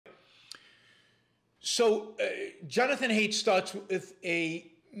So Jonathan Haidt starts with a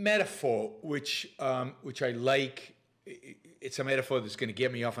metaphor, which I like. It's a metaphor that's going to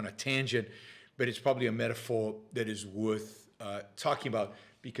get me off on a tangent, but it's probably a metaphor that is worth talking about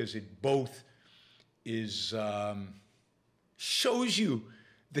because it both is shows you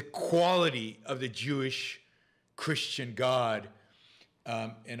the quality of the Jewish Christian God,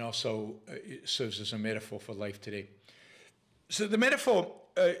 and also it serves as a metaphor for life today. So the metaphor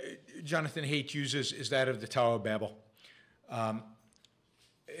Jonathan Haidt uses is that of the Tower of Babel. And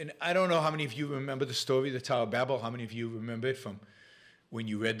I don't know how many of you remember the story of the Tower of Babel. How many of you remember it from when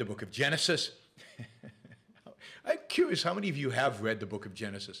you read the book of Genesis? I'm curious, how many of you have read the book of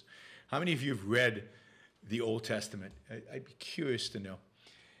Genesis? How many of you have read the Old Testament? I'd be curious to know.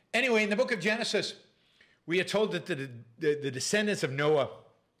 Anyway, in the book of Genesis, we are told that the descendants of Noah,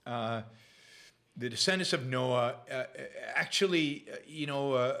 actually,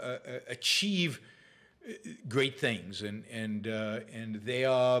 achieve great things, and they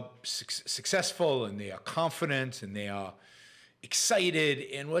are successful, and they are confident, and they are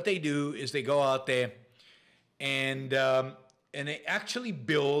excited. And what they do is they go out there and they actually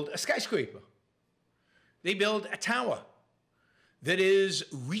build a skyscraper. They build a tower that is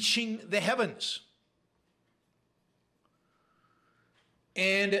reaching the heavens.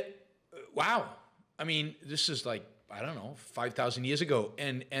 And wow, I mean, this is like, I don't know, 5,000 years ago.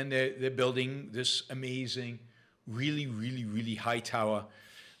 And they're building this amazing, really, really, really high tower,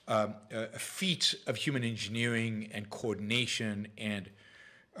 a feat of human engineering and coordination and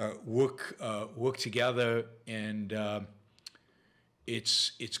work together. And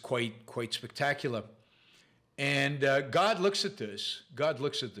it's quite spectacular. And God looks at this,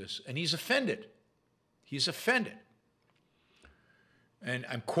 and he's offended. He's offended. And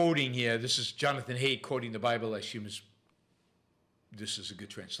I'm quoting here, this is Jonathan Haidt quoting the Bible. I assume this is a good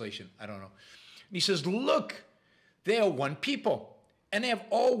translation. I don't know. And he says, look, they are one people, and they have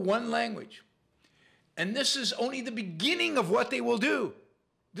all one language. And this is only the beginning of what they will do.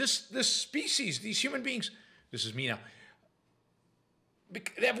 This species, these human beings, this is me now.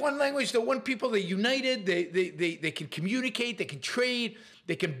 They have one language, they're one people, they're united, they can communicate, they can trade,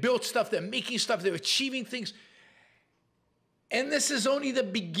 they can build stuff, they're making stuff, they're achieving things. And this is only the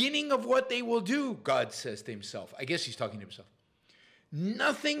beginning of what they will do, God says to himself. I guess he's talking to himself.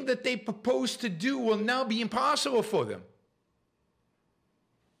 Nothing that they propose to do will now be impossible for them.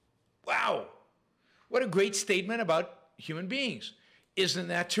 Wow. What a great statement about human beings. Isn't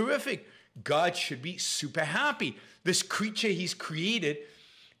that terrific? God should be super happy. This creature he's created,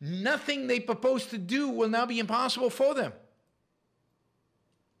 nothing they propose to do will now be impossible for them.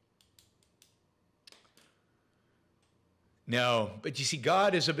 No, but you see,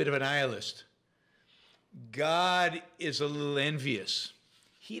 God is a bit of a nihilist. God is a little envious.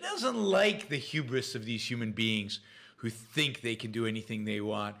 He doesn't like the hubris of these human beings who think they can do anything they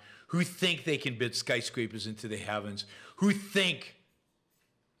want, who think they can build skyscrapers into the heavens, who think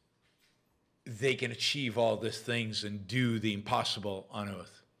they can achieve all these things and do the impossible on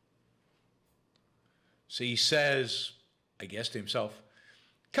earth. So he says, I guess to himself,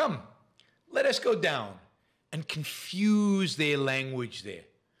 come, let us go down and confuse their language there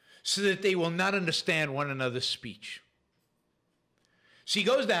so that they will not understand one another's speech. So he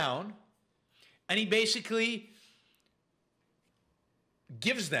goes down and he basically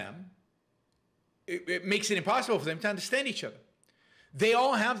gives them, it makes it impossible for them to understand each other. They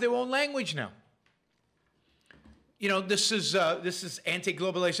all have their own language now. You know, this is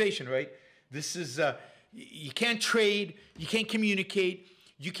anti-globalization, right? This is, you can't trade, you can't communicate,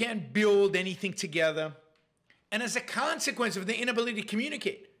 you can't build anything together. And as a consequence of the inability to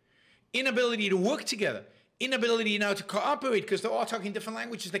communicate, inability to work together, inability now to cooperate because they're all talking different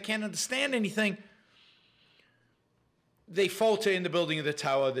languages, they can't understand anything, they falter in the building of the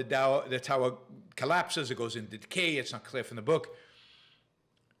tower. The tower collapses, it goes into decay, it's not clear from the book.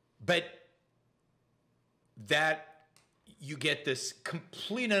 But that you get this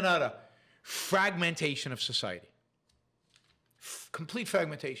complete and utter fragmentation of society. Complete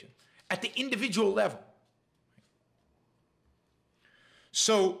fragmentation at the individual level.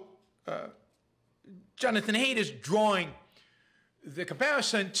 So Jonathan Haidt is drawing the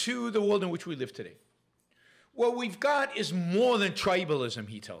comparison to the world in which we live today. What we've got is more than tribalism,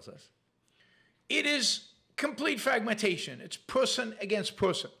 he tells us. It is complete fragmentation. It's person against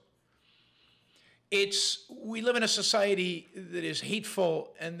person. We live in a society that is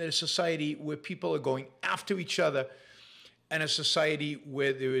hateful, and that is a society where people are going after each other, and a society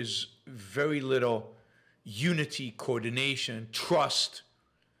where there is very little unity, coordination, trust,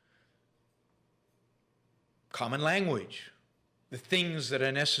 common language, the things that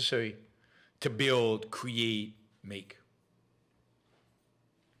are necessary to build, create, make.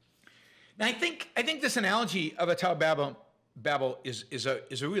 Now, I think this analogy of a Tower of Babel is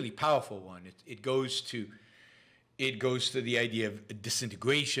a really powerful one. It goes to the idea of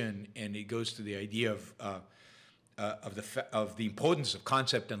disintegration, and it goes to the idea of the importance of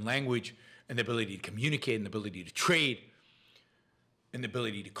concept and language, and the ability to communicate, and the ability to trade, and the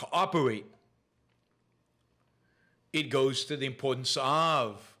ability to cooperate. It goes to the importance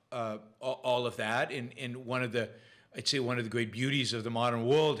of all of that, and I'd say one of the great beauties of the modern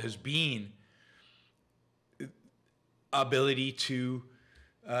world has been ability to,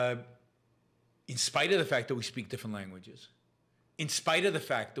 in spite of the fact that we speak different languages, in spite of the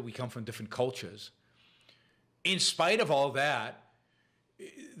fact that we come from different cultures, in spite of all that,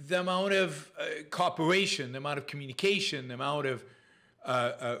 the amount of cooperation, the amount of communication, the amount of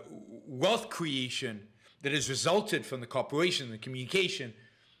wealth creation that has resulted from the cooperation and the communication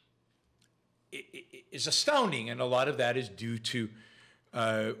is astounding. And a lot of that is due to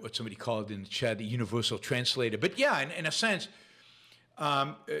what somebody called in the chat the universal translator. But yeah, in a sense,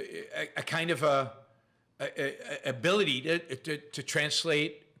 a kind of ability to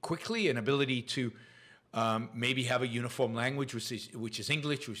translate quickly, an ability to maybe have a uniform language, which is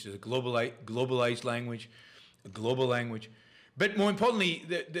English, which is a globalized language, a global language. But more importantly,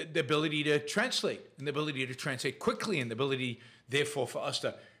 the ability to translate, and the ability to translate quickly, and the ability, therefore, for us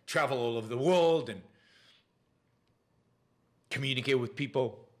to travel all over the world and communicate with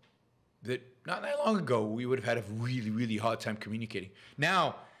people that not that long ago we would have had a really, really hard time communicating.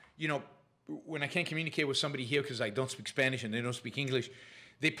 Now, when I can't communicate with somebody here because I don't speak Spanish and they don't speak English,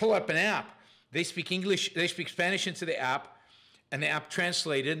 they pull up an app. They speak English, they speak Spanish into the app, and the app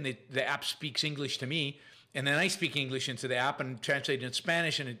translated, and the app speaks English to me, and then I speak English into the app and translate it in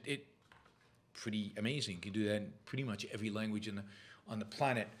Spanish, and it pretty amazing. You can do that in pretty much every language on the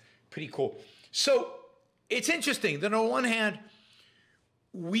planet. Pretty cool. So it's interesting that on one hand,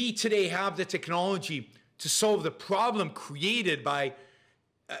 we today have the technology to solve the problem created by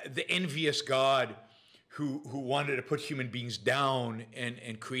the envious God who wanted to put human beings down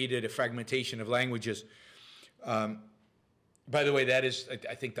and created a fragmentation of languages. By the way, that is,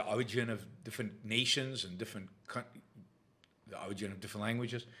 I think, the origin of different nations and the origin of different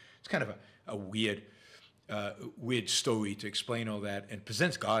languages. It's kind of a weird story to explain all that, and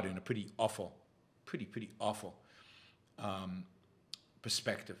presents God in a pretty awful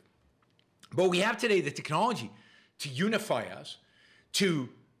perspective. But we have today the technology to unify us, to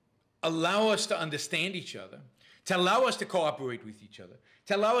allow us to understand each other, to allow us to cooperate with each other,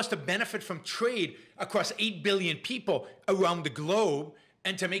 to allow us to benefit from trade across 8 billion people around the globe,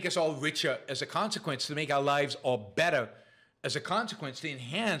 and to make us all richer as a consequence, to make our lives all better as a consequence, to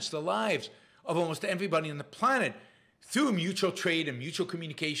enhance the lives of almost everybody on the planet through mutual trade and mutual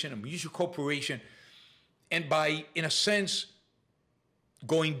communication and mutual cooperation, and by, in a sense,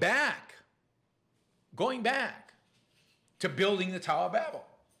 going back to building the Tower of Babel.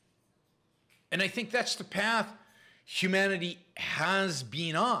 And I think that's the path humanity has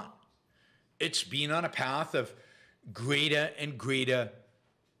been on. It's been on a path of greater and greater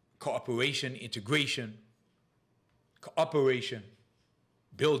cooperation, integration, cooperation,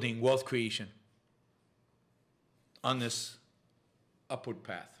 building, wealth creation on this upward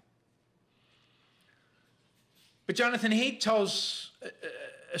path. But Jonathan Haidt tells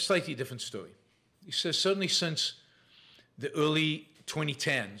a slightly different story. He says, certainly since the early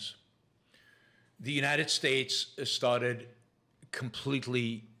 2010s, the United States started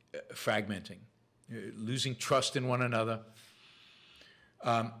completely fragmenting, losing trust in one another.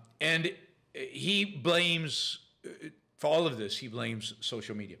 And he blames, for all of this, he blames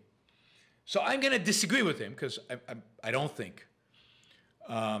social media. So I'm going to disagree with him, because I don't think,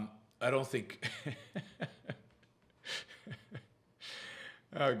 oh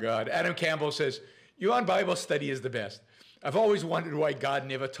God, Adam Campbell says, "Your on Bible study is the best. I've always wondered why God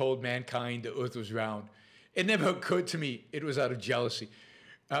never told mankind the earth was round. It never occurred to me it was out of jealousy.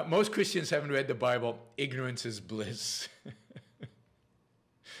 Most Christians haven't read the Bible. Ignorance is bliss."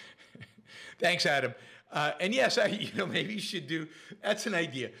 Thanks, Adam. And yes, maybe you should do, that's an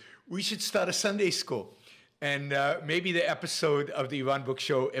idea. We should start a Sunday school. And maybe the episode of the Iran Book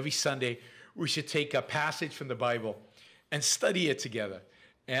Show, every Sunday, we should take a passage from the Bible and study it together.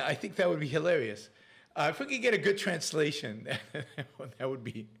 And I think that would be hilarious. If we could get a good translation, that would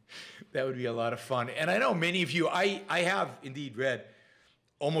be a lot of fun. And I know many of you, I have indeed read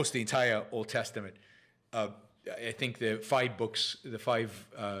almost the entire Old Testament. I think the five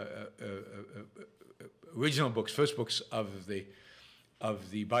original books, first books of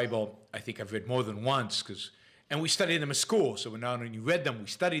the Bible, I think I've read more than once, and we studied them at school. So we not only read them, we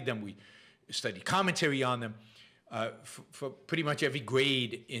studied them, we studied commentary on them. For pretty much every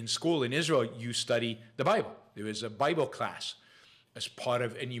grade in school in Israel, you study the Bible. There is a Bible class as part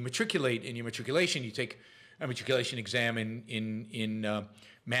of, and you matriculate. In your matriculation, you take a matriculation exam in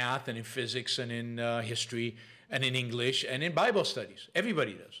math and in physics and in history and in English and in Bible studies.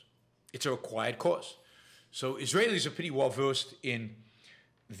 Everybody does. It's a required course. So Israelis are pretty well versed in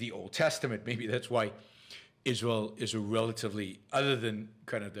the Old Testament. Maybe that's why Israel is a relatively, other than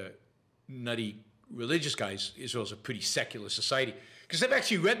kind of the nutty religious guys, Israel's a pretty secular society because they've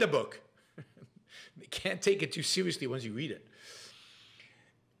actually read the book. They can't take it too seriously once you read it.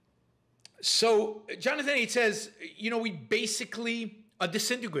 So Jonathan Haidt says, we basically are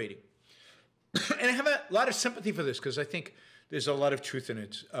disintegrating. And I have a lot of sympathy for this because I think there's a lot of truth in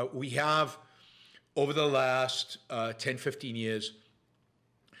it. We have, over the last 10, 15 years,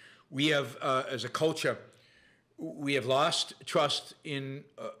 we have, as a culture, we have lost trust in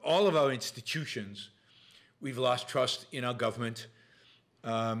all of our institutions. We've lost trust in our government.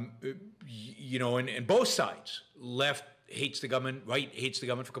 And both sides. Left hates the government, right hates the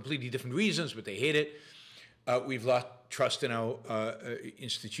government for completely different reasons, but they hate it. We've lost trust in our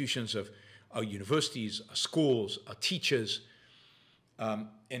institutions of our universities, our schools, our teachers, and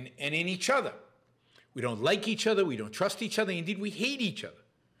in each other. We don't like each other. We don't trust each other. Indeed, we hate each other.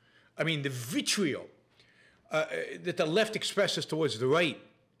 I mean, the vitriol that the left expresses towards the right.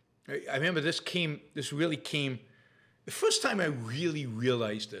 I remember this really came, the first time I really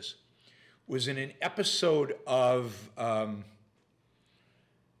realized this was in an episode of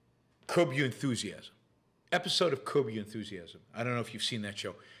Curb Your Enthusiasm. Episode of Curb Your Enthusiasm. I don't know if you've seen that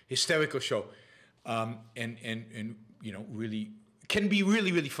show. Hysterical show. Really can be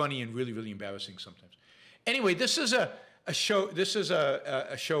really, really funny and really, really embarrassing sometimes. Anyway, this is a show,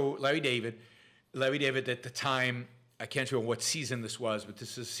 Larry David at the time, I can't remember what season this was, but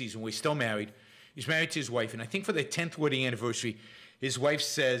this is a season where he's still married. He's married to his wife, and I think for their 10th wedding anniversary, his wife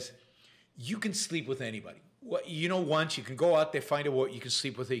says, you can sleep with anybody. Once you can go out there, find a woman, you can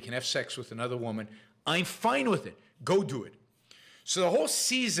sleep with her, you can have sex with another woman. I'm fine with it. Go do it. So the whole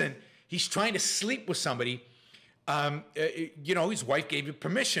season, he's trying to sleep with somebody. His wife gave him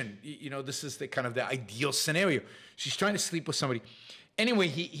permission. This is the ideal scenario. She's trying to sleep with somebody. Anyway,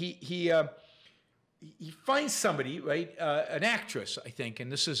 he finds somebody, right? An actress, I think,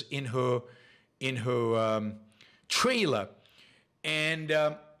 and this is in her trailer, and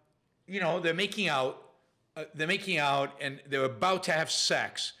they're making out. And they're about to have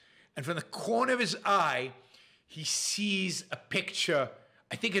sex, and from the corner of his eye, he sees a picture.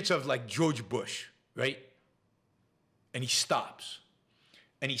 I think it's of like George Bush, right? And he stops,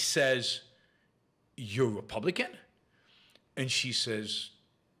 and he says, "You're a Republican?" And she says,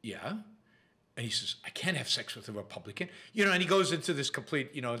 "Yeah." And he says, "I can't have sex with a Republican." And he goes into this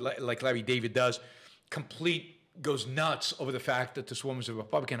complete, like Larry David does, goes nuts over the fact that this woman's a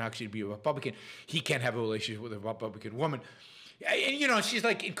Republican, how should be a Republican? He can't have a relationship with a Republican woman. And, she's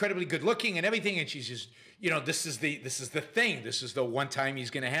like incredibly good looking and everything. And she's just, this is the thing. This is the one time he's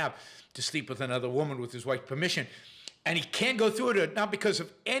going to have to sleep with another woman with his wife's permission. And he can't go through it, not because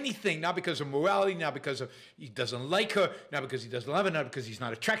of anything, not because of morality, not because of he doesn't like her, not because he doesn't love her, not because he's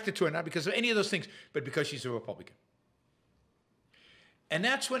not attracted to her, not because of any of those things, but because she's a Republican. And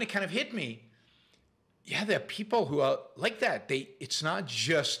that's when it kind of hit me. Yeah, there are people who are like that. It's not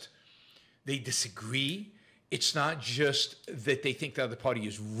just they disagree. It's not just that they think the other party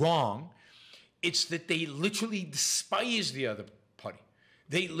is wrong. It's that they literally despise the other party.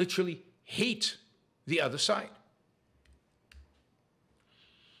 They literally hate the other side.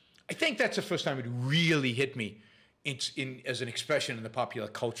 I think that's the first time it really hit me as an expression in the popular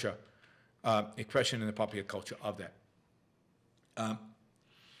culture, of that.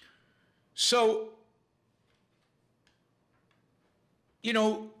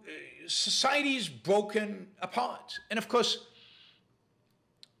 Society's broken apart. And of course,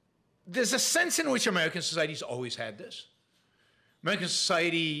 there's a sense in which American society's always had this. American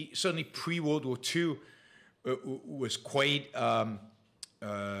society, certainly pre-World War II, was quite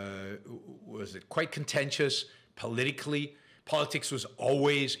quite contentious politically. Politics was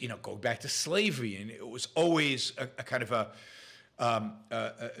always, going back to slavery, and it was always a kind of a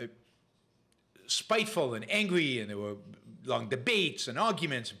spiteful and angry, and there were long debates and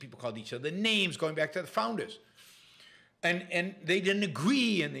arguments, and people called each other names going back to the founders. And they didn't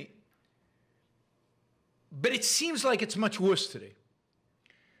agree, but it seems like it's much worse today.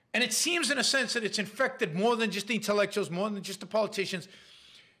 And it seems in a sense that it's infected more than just the intellectuals, more than just the politicians.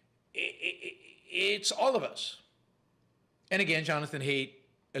 It's all of us. And again, Jonathan Haidt,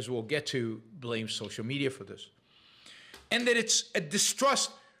 as we'll get to, blames social media for this. And that it's a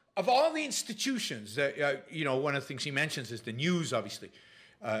distrust of all the institutions, one of the things he mentions is the news, obviously,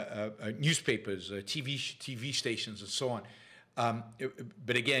 newspapers, TV stations, and so on.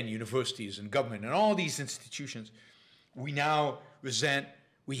 But again, universities and government and all these institutions, we now resent,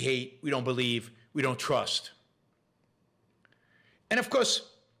 we hate, we don't believe, we don't trust. And of course,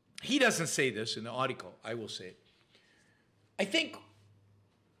 he doesn't say this in the article. I will say it. I think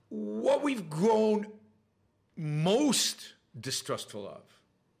what we've grown most distrustful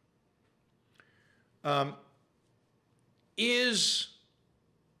of is,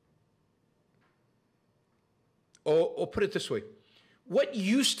 or put it this way, what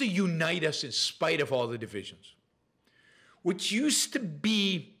used to unite us in spite of all the divisions, what used to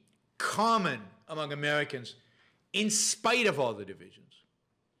be common among Americans in spite of all the divisions,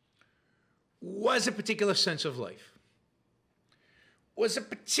 was a particular sense of life, was a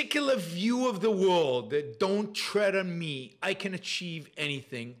particular view of the world that don't tread on me, I can achieve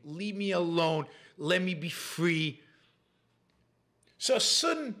anything, leave me alone, let me be free. So a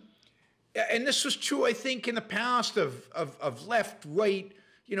sudden, and this was true, I think, in the past of left, right,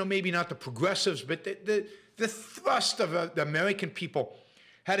 maybe not the progressives, but the thrust of the American people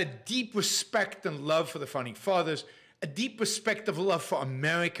had a deep respect and love for the Founding Fathers, a deep respect of love for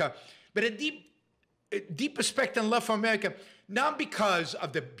America, but a deep respect and love for America, not because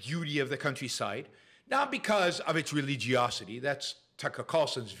of the beauty of the countryside, not because of its religiosity, that's Tucker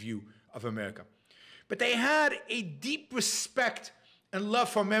Carlson's view of America, but they had a deep respect and love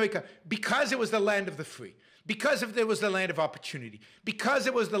for America because it was the land of the free, because it was the land of opportunity, because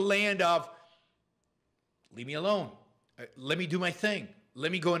it was the land of, leave me alone, let me do my thing, let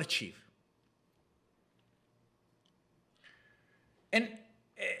me go and achieve. And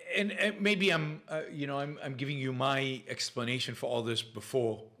maybe I'm giving you my explanation for all this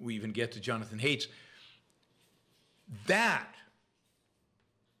before we even get to Jonathan Haidt's. That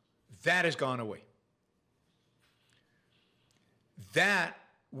has gone away. That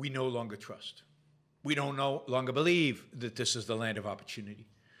we no longer trust. We don't no longer believe that this is the land of opportunity.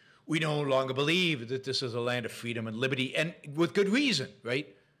 We no longer believe that this is a land of freedom and liberty, and with good reason, right?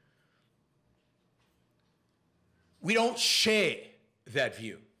 We don't share that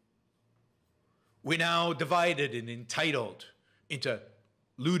view. We're now divided and entitled into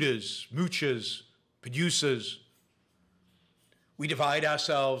looters, moochers, producers. We divide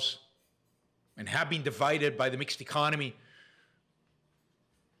ourselves and have been divided by the mixed economy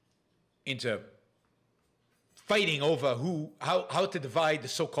into fighting over how to divide the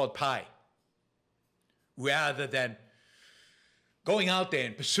so-called pie, rather than going out there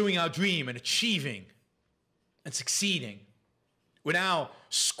and pursuing our dream and achieving and succeeding. We're now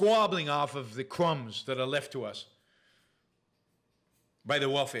squabbling off of the crumbs that are left to us by the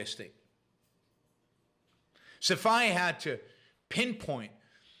welfare state. So if I had to pinpoint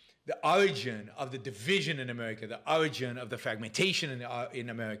the origin of the division in America, the origin of the fragmentation in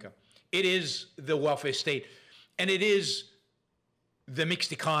America, it is the welfare state, and it is the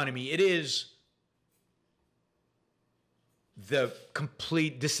mixed economy. It is the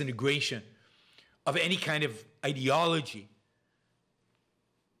complete disintegration of any kind of ideology.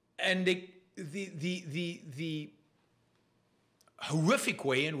 And the horrific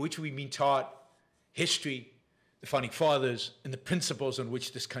way in which we've been taught history, the Founding Fathers, and the principles on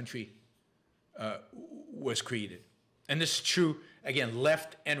which this country was created. And this is true, again,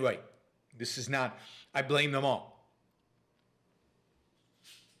 left and right. This is not, I blame them all.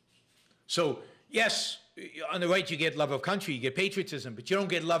 So, yes, on the right you get love of country, you get patriotism, but you don't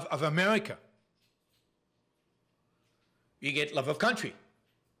get love of America. You get love of country.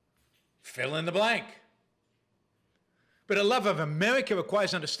 Fill in the blank. But a love of America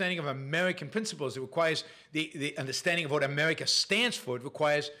requires understanding of American principles. It requires the understanding of what America stands for. It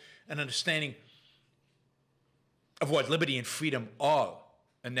requires an understanding of what liberty and freedom are.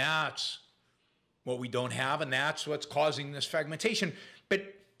 And that's what we don't have, and that's what's causing this fragmentation.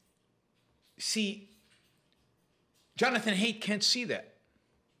 But see, Jonathan Haidt can't see that.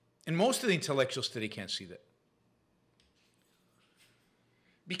 And most of the intellectuals today can't see that.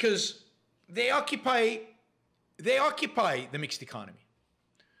 Because they occupy the mixed economy.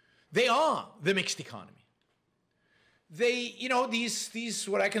 They are the mixed economy. They, these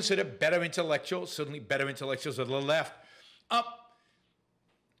what I consider better intellectuals, certainly better intellectuals of the left,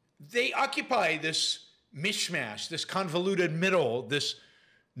 they occupy this mishmash, this convoluted middle, this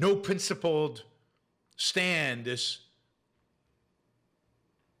no principled stand,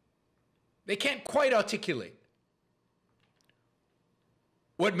 they can't quite articulate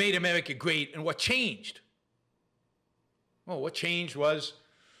what made America great and what changed. Well, what changed was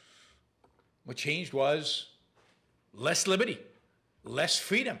less liberty, less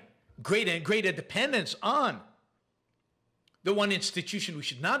freedom, greater and greater dependence on the one institution we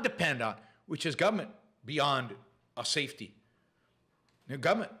should not depend on, which is government, beyond our safety. The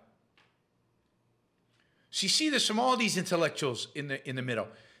government. So you see this from all these intellectuals in the middle.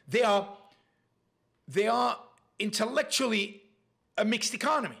 They are intellectually a mixed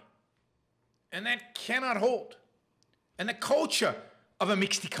economy. And that cannot hold. And the culture of a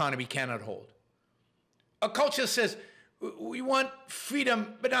mixed economy cannot hold. A culture says, we want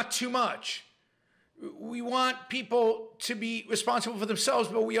freedom, but not too much. We want people to be responsible for themselves,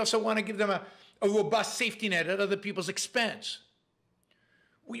 but we also want to give them a robust safety net at other people's expense.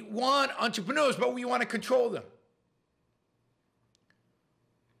 We want entrepreneurs, but we want to control them.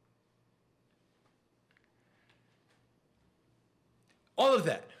 All of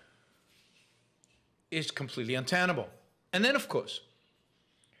that is completely untenable. And then, of course,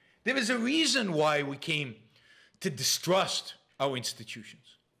 there is a reason why we came to distrust our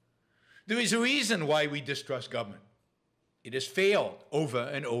institutions. There is a reason why we distrust government. It has failed over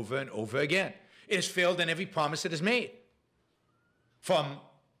and over and over again. It has failed in every promise it has made. From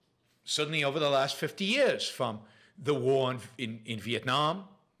certainly over the last 50 years, from the war in Vietnam,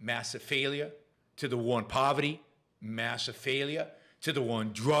 massive failure, to the war on poverty, massive failure, to the war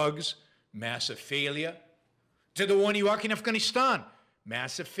on drugs, massive failure, to the war in Iraq and Afghanistan,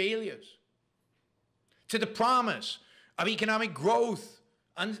 massive failures, to the promise of economic growth,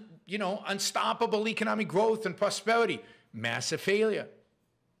 unstoppable economic growth and prosperity, massive failure.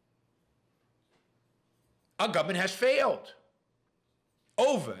 Our government has failed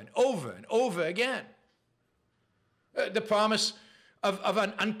over and over and over again. The promise of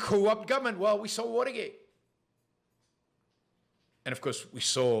an uncorrupt government, well, we saw Watergate. And of course, we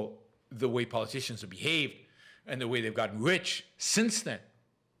saw the way politicians have behaved and the way they've gotten rich since then.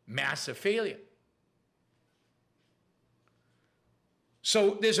 Massive failure.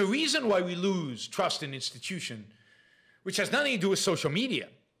 So there's a reason why we lose trust in institutions, which has nothing to do with social media.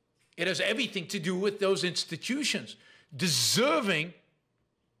 It has everything to do with those institutions deserving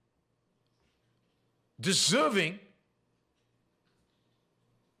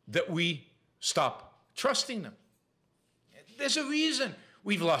that we stop trusting them. There's a reason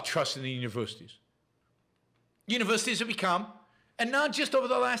we've lost trust in the universities. Universities have become, and not just over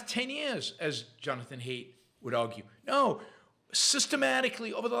the last 10 years, as Jonathan Haidt would argue. No,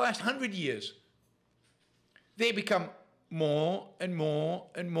 systematically over the last 100 years, they become more and more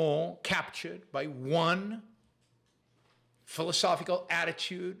and more captured by one philosophical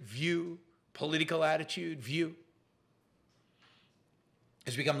attitude, view, political attitude, view.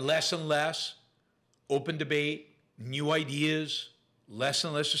 Has become less and less open debate, new ideas, less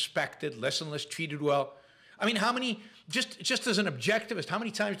and less respected, less and less treated well. I mean, how many, just as an objectivist, how many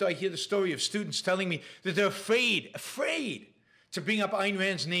times do I hear the story of students telling me that they're afraid to bring up Ayn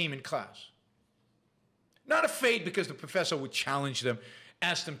Rand's name in class? Not afraid because the professor would challenge them,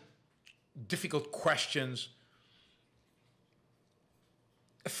 ask them difficult questions.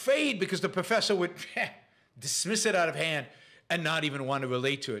 Afraid because the professor would dismiss it out of hand and not even want to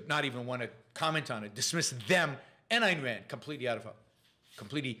relate to it, not even want to comment on it, dismiss them and Ayn Rand completely out of her,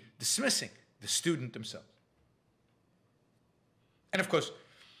 completely dismissing the student themselves. And of course,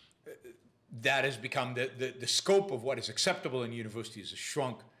 that has become the scope of what is acceptable in universities has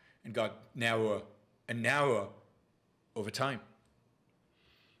shrunk and got narrower and narrower over time.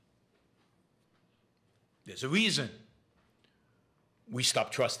 There's a reason we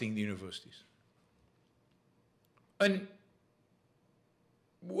stopped trusting the universities. And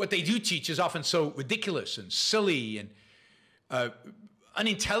what they do teach is often so ridiculous and silly and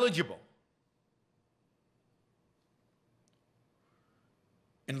unintelligible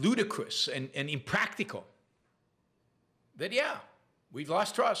and ludicrous and impractical that, yeah, we've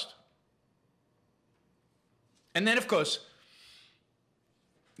lost trust. And then, of course,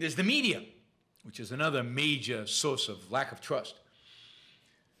 there's the media, which is another major source of lack of trust.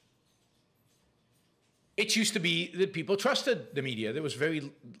 It used to be that people trusted the media. There was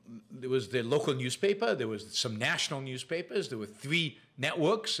the local newspaper, there was some national newspapers, there were 3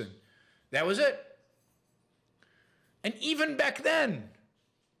 networks, and that was it. And even back then,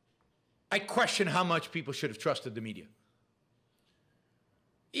 I question how much people should have trusted the media.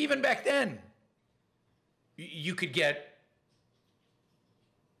 Even back then, you could get,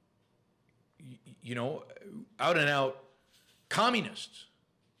 out and out communists.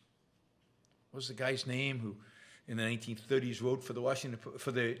 What was the guy's name who in the 1930s wrote for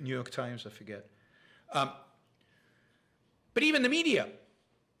the New York Times? I forget. But even the media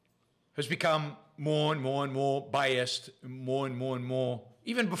has become more and more and more biased, more and more and more,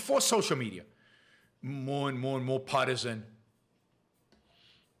 even before social media, more and more partisan.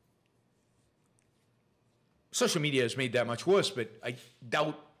 social media has made that much worse, but I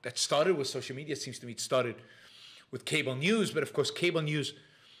doubt that started with social media. It seems to me it started with cable news, but of course cable news,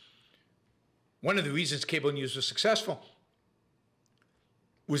 one of the reasons cable news was successful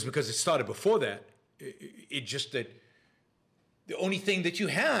was because it started before that. It just that the only thing that you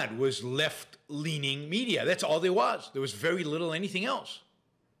had was left-leaning media. That's all there was. There was very little anything else.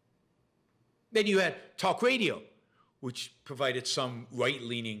 Then you had talk radio, which provided some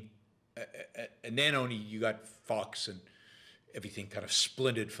right-leaning, and then only you got Fox, and everything kind of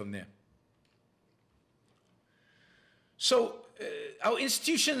splintered from there. So our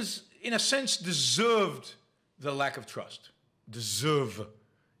institutions, in a sense, deserved the lack of trust. Deserve.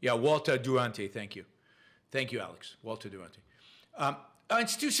 Yeah, Walter Durante, thank you. Thank you, Alex. Walter Durante. Our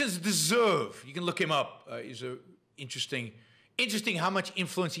institutions deserve, you can look him up, he's interesting how much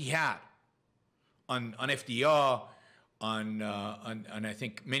influence he had on FDR, on I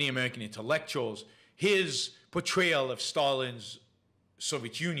think many American intellectuals. His portrayal of Stalin's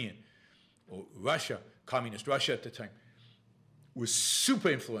Soviet Union, or Russia, communist Russia at the time, was super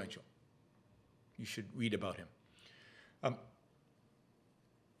influential. You should read about him.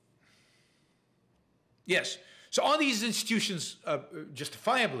 Yes, so all these institutions,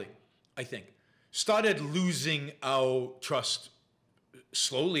 justifiably, I think, started losing our trust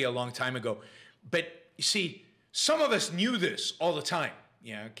slowly a long time ago. But you see, some of us knew this all the time.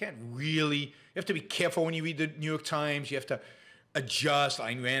 You can't really, you have to be careful when you read the New York Times. You have to adjust.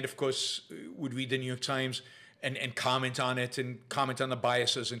 Ayn Rand, of course, would read the New York Times and comment on it, and comment on the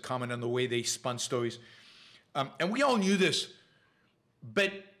biases, and comment on the way they spun stories. And we all knew this,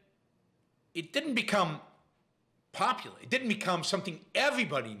 but it didn't become popular. It didn't become something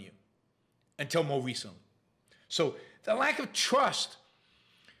everybody knew until more recently. So the lack of trust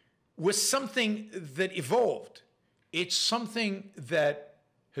was something that evolved. It's something that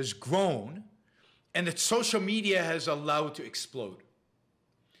has grown, and that social media has allowed to explode,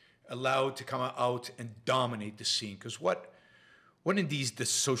 allowed to come out and dominate the scene. Because what indeed does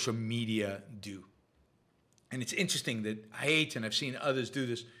social media do? And it's interesting that Haidt, and I've seen others do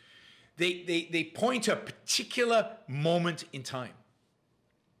this, they point to a particular moment in time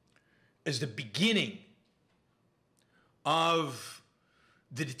as the beginning of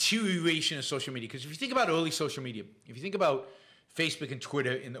the deterioration of social media. Because if you think about early social media, if you think about Facebook and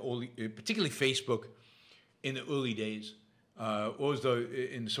Twitter in the early, particularly Facebook in the early days, or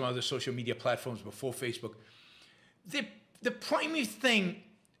in some other social media platforms before Facebook, the primary thing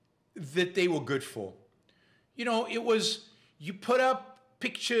that they were good for, it was you put up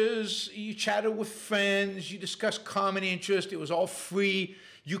pictures, you chatted with friends, you discussed common interest, it was all free,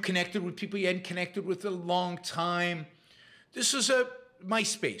 you connected with people you hadn't connected with in a long time. This is a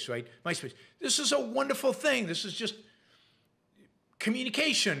MySpace, right? MySpace. This is a wonderful thing. This is just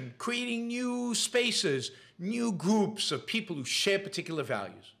communication, creating new spaces, new groups of people who share particular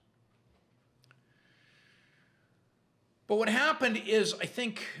values. But what happened is, I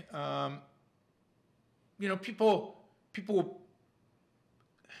think, people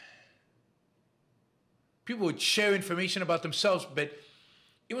would share information about themselves, but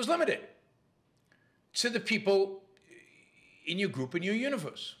it was limited to the people in your group, in your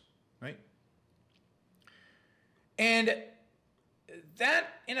universe, right? And that,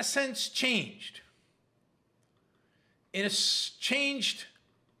 in a sense, changed. And it's changed,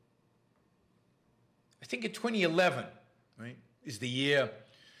 I think in 2011, right, is the year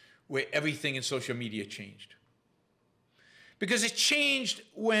where everything in social media changed. Because it changed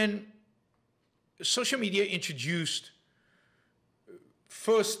when social media introduced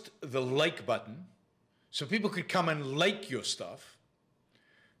first the like button, so people could come and like your stuff.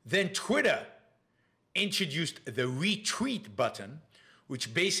 Then Twitter introduced the retweet button,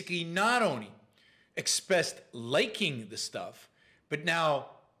 which basically not only expressed liking the stuff, but now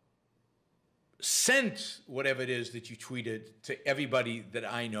sent whatever it is that you tweeted to everybody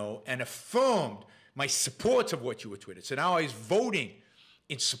that I know and affirmed my support of what you were tweeted. So now I was voting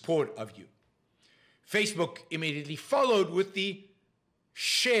in support of you. Facebook immediately followed with the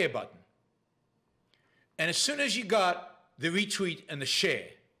share button. And as soon as you got the retweet and the share,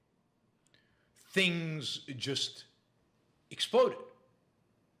 things just exploded.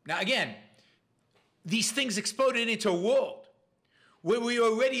 Now again, these things exploded into a world where we were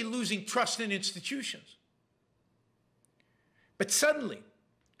already losing trust in institutions. But suddenly,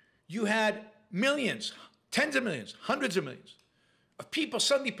 you had millions, tens of millions, hundreds of millions of people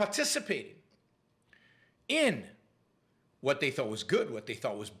suddenly participating in what they thought was good, what they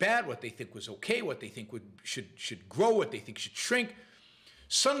thought was bad, what they think was okay, what they think should grow, what they think should shrink.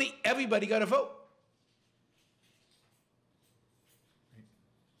 Suddenly, everybody got a vote.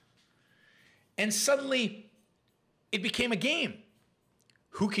 And suddenly, it became a game.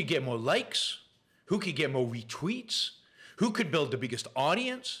 Who could get more likes? Who could get more retweets? Who could build the biggest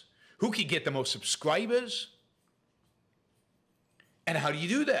audience? Who could get the most subscribers? And how do you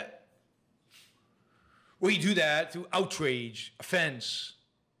do that? Well, you do that through outrage, offense.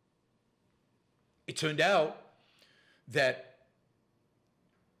 It turned out that,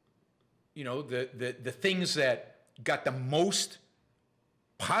 you know, the things that got the most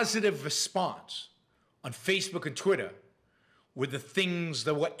positive response on Facebook and Twitter were the things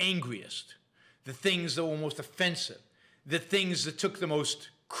that were angriest, the things that were most offensive, the things that took the most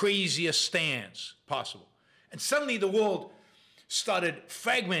craziest stands possible. And suddenly the world started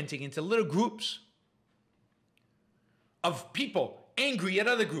fragmenting into little groups of people angry at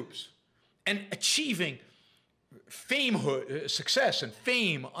other groups and achieving success and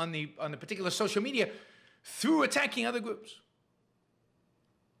fame on the particular social media through attacking other groups.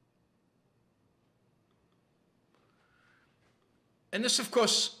 And this, of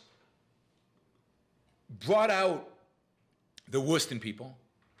course, brought out the worst in people.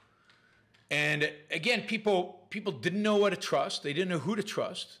 And again, people didn't know what to trust. They didn't know who to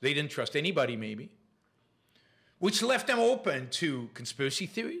trust. They didn't trust anybody, maybe, which left them open to conspiracy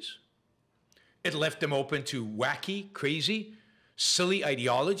theories. It left them open to wacky, crazy, silly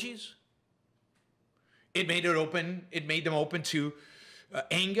ideologies. It made them open to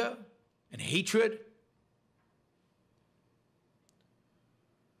anger and hatred.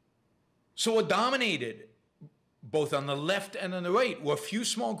 So what dominated, both on the left and on the right, were a few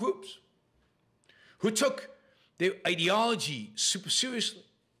small groups who took their ideology super seriously,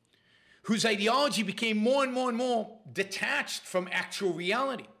 whose ideology became more and more and more detached from actual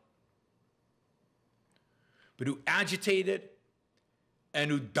reality, but who agitated and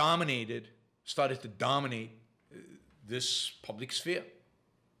who started to dominate this public sphere.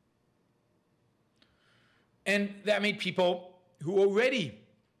 And that made people who were already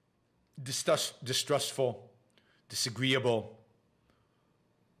distrustful, disagreeable,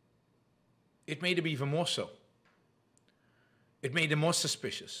 it made them even more so. It made them more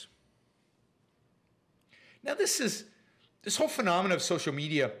suspicious. Now this whole phenomenon of social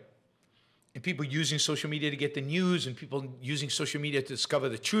media and people using social media to get the news and people using social media to discover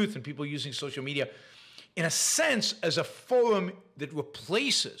the truth and people using social media in a sense as a forum that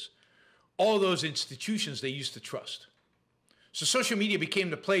replaces all those institutions they used to trust. So social media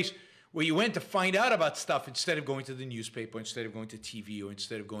became the place where you went to find out about stuff instead of going to the newspaper, instead of going to TV, or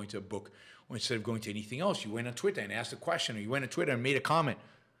instead of going to a book, or instead of going to anything else. You went on Twitter and asked a question, or you went on Twitter and made a comment.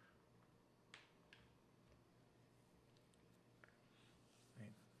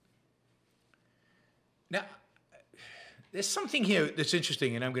 Now, there's something here that's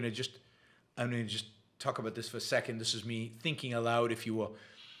interesting, and I'm going to just talk about this for a second. This is me thinking aloud, if you will,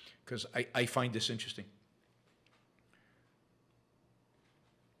 because I find this interesting.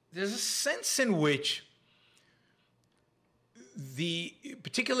 There's a sense in which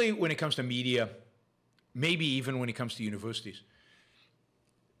particularly when it comes to media, maybe even when it comes to universities,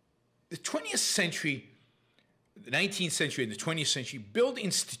 the 20th century, the 19th century and the 20th century built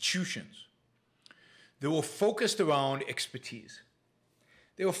institutions that were focused around expertise.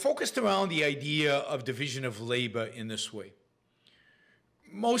 They were focused around the idea of division of labor in this way.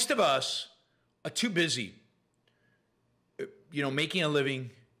 Most of us are too busy, making a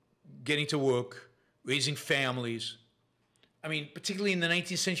living, getting to work, raising families. I mean, particularly in the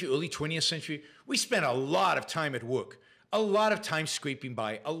 19th century, early 20th century, we spent a lot of time at work, a lot of time scraping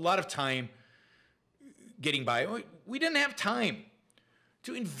by, a lot of time getting by. We didn't have time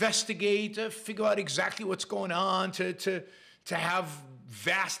to investigate, to figure out exactly what's going on, to have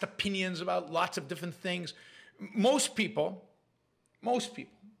vast opinions about lots of different things. Most people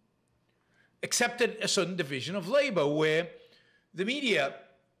accepted a certain division of labor where the media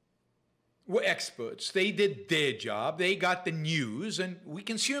were experts. They did their job. They got the news, and we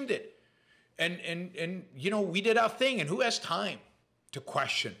consumed it. And we did our thing. And who has time to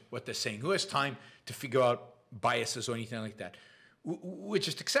question what they're saying? Who has time to figure out biases or anything like that? We're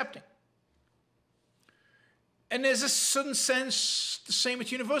just accepting. And there's a certain sense, the same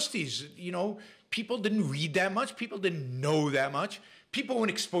at universities. People didn't read that much. People didn't know that much. People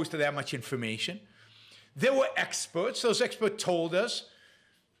weren't exposed to that much information. There were experts. Those experts told us.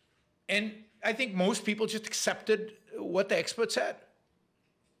 And I think most people just accepted what the experts said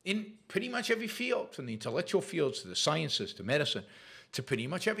in pretty much every field, from the intellectual fields to the sciences to medicine to pretty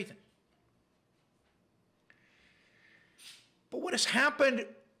much everything. But what has happened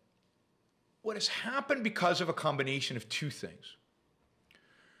because of a combination of two things.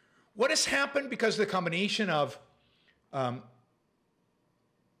 What has happened because of the combination of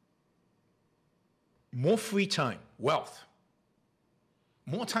more free time, wealth,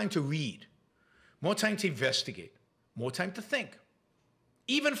 more time to read, more time to investigate, more time to think.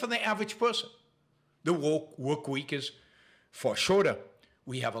 Even for the average person, the work week is far shorter.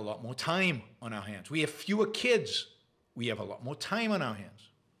 We have a lot more time on our hands. We have fewer kids. We have a lot more time on our hands.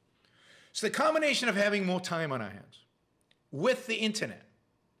 So the combination of having more time on our hands with the internet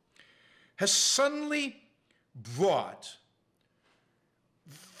has suddenly brought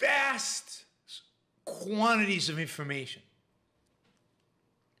vast quantities of information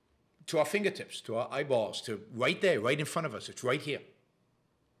to our fingertips, to our eyeballs, to right there, right in front of us. It's right here.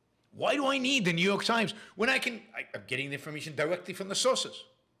 Why do I need the New York Times when I'm getting the information directly from the sources?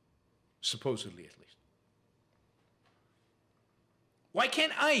 Supposedly, at least. Why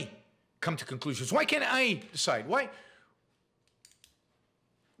can't I come to conclusions? Why can't I decide? Why?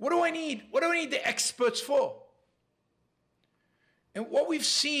 What do I need? What do I need the experts for? And what we've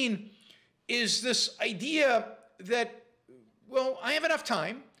seen is this idea that, well, I have enough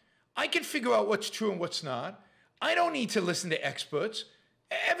time. I can figure out what's true and what's not. I don't need to listen to experts.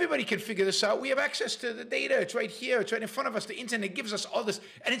 Everybody can figure this out. We have access to the data. It's right here. It's right in front of us. The internet gives us all this,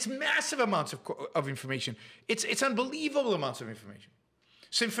 and it's massive amounts of information. It's unbelievable amounts of information.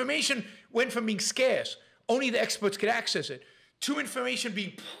 So information went from being scarce, only the experts could access it, to information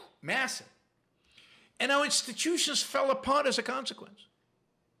being massive. And our institutions fell apart as a consequence.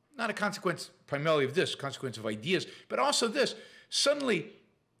 Not a consequence primarily of this, consequence of ideas, but also this. Suddenly,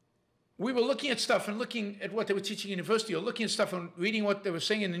 we were looking at stuff and looking at what they were teaching in university, or looking at stuff and reading what they were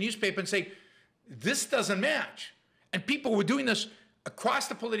saying in the newspaper and saying, this doesn't match. And people were doing this across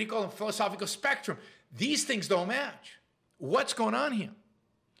the political and philosophical spectrum. These things don't match. What's going on here?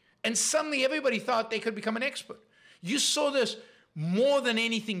 And suddenly everybody thought they could become an expert. You saw this more than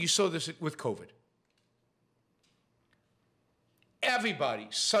anything, you saw this with COVID. Everybody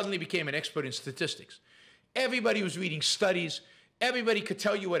suddenly became an expert in statistics. Everybody was reading studies. Everybody could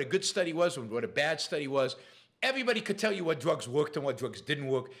tell you what a good study was and what a bad study was. Everybody could tell you what drugs worked and what drugs didn't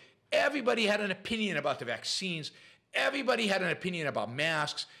work. Everybody had an opinion about the vaccines. Everybody had an opinion about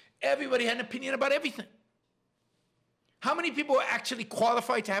masks. Everybody had an opinion about everything. How many people are actually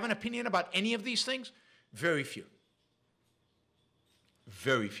qualified to have an opinion about any of these things? Very few.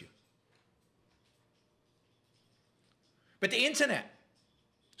 Very few. But the internet,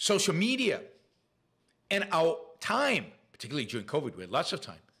 social media, and our time, particularly during COVID, we had lots of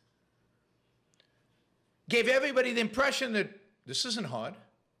time, gave everybody the impression that this isn't hard.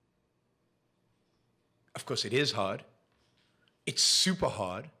 Of course, it is hard. It's super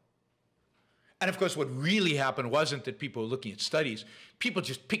hard. And of course, what really happened wasn't that people were looking at studies. People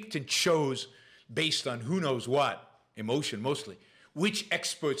just picked and chose based on who knows what, emotion mostly, which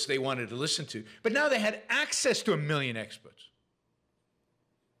experts they wanted to listen to. But now they had access to 1 million experts.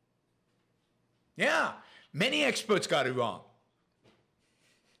 Yeah, many experts got it wrong.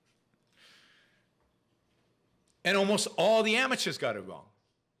 And almost all the amateurs got it wrong.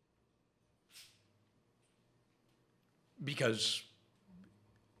 Because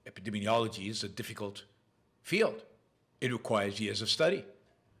epidemiology is a difficult field. It requires years of study.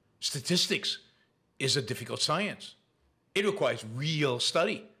 Statistics is a difficult science. It requires real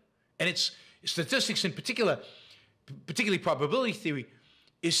study. And it's statistics in particular, particularly probability theory,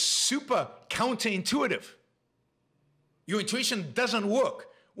 is super counterintuitive. Your intuition doesn't work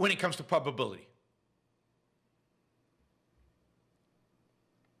when it comes to probability.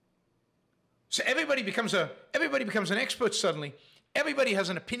 So everybody becomes an expert suddenly. Everybody has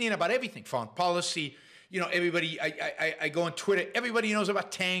an opinion about everything, foreign policy. You know, everybody, I go on Twitter, everybody knows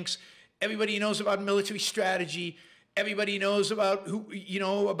about tanks. Everybody knows about military strategy. Everybody knows about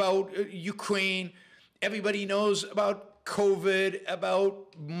Ukraine. Everybody knows about COVID,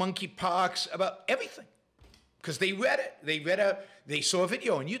 about monkeypox, about everything. Because they read it. They saw a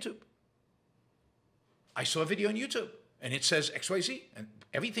video on YouTube. I saw a video on YouTube, and it says XYZ, and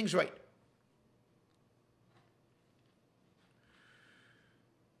everything's right.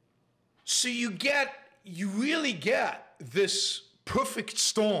 So you really get this perfect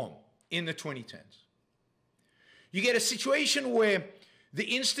storm in the 2010s. You get a situation where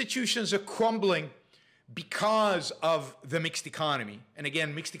the institutions are crumbling because of the mixed economy. And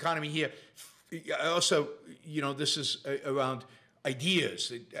again, mixed economy here, also, this is around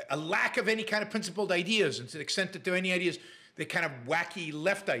ideas, a lack of any kind of principled ideas, and to the extent that there are any ideas, they're kind of wacky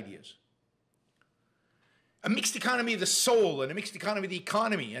left ideas. A mixed economy of the soul, and a mixed economy of the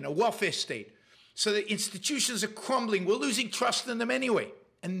economy, and a welfare state. So the institutions are crumbling. We're losing trust in them anyway.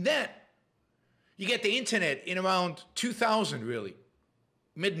 And then you get the internet in around 2000, really,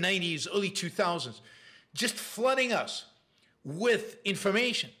 mid-90s, early 2000s, just flooding us with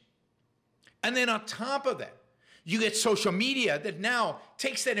information. And then on top of that, you get social media that now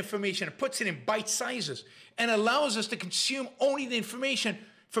takes that information and puts it in bite sizes and allows us to consume only the information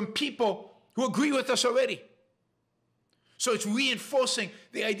from people who agree with us already. So it's reinforcing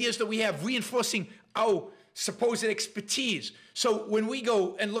the ideas that we have, reinforcing our supposed expertise. So when we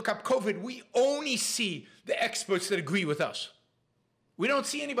go and look up COVID, we only see the experts that agree with us. We don't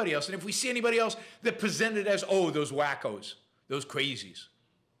see anybody else. And if we see anybody else, they're presented as, oh, those wackos, those crazies.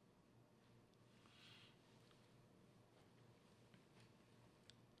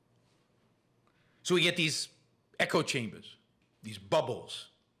 So we get these echo chambers, these bubbles,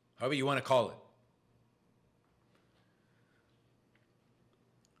 however you want to call it.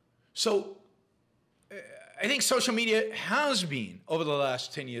 So I think social media has been, over the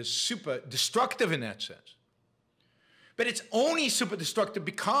last 10 years, super destructive in that sense. But it's only super destructive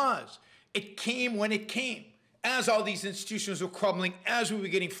because it came when it came, as all these institutions were crumbling, as we were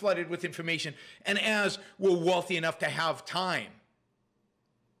getting flooded with information, and as we're wealthy enough to have time.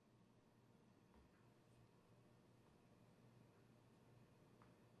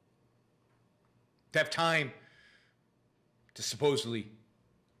 To have time to supposedly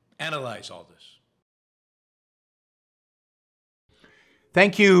analyze all this.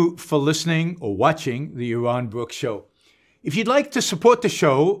 Thank you for listening or watching the Yaron Brook Show. If you'd like to support the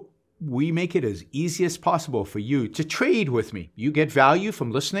show, we make it as easy as possible for you to trade with me. You get value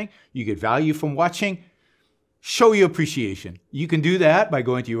from listening. You get value from watching. Show your appreciation. You can do that by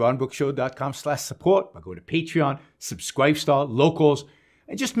going to yaronbrookshow.com/support, by going to Patreon, Subscribestar, Locals,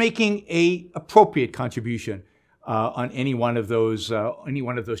 and just making a appropriate contribution on any one of those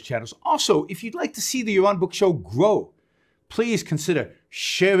channels. Also, if you'd like to see the Yaron Brook Show grow, please consider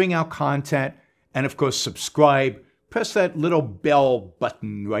sharing our content and, of course, subscribe. Press that little bell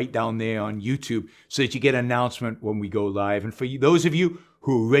button right down there on YouTube so that you get an announcement when we go live. And for those of you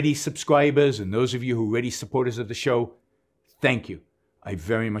who are already subscribers and those of you who are already supporters of the show, thank you. I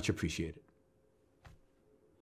very much appreciate it.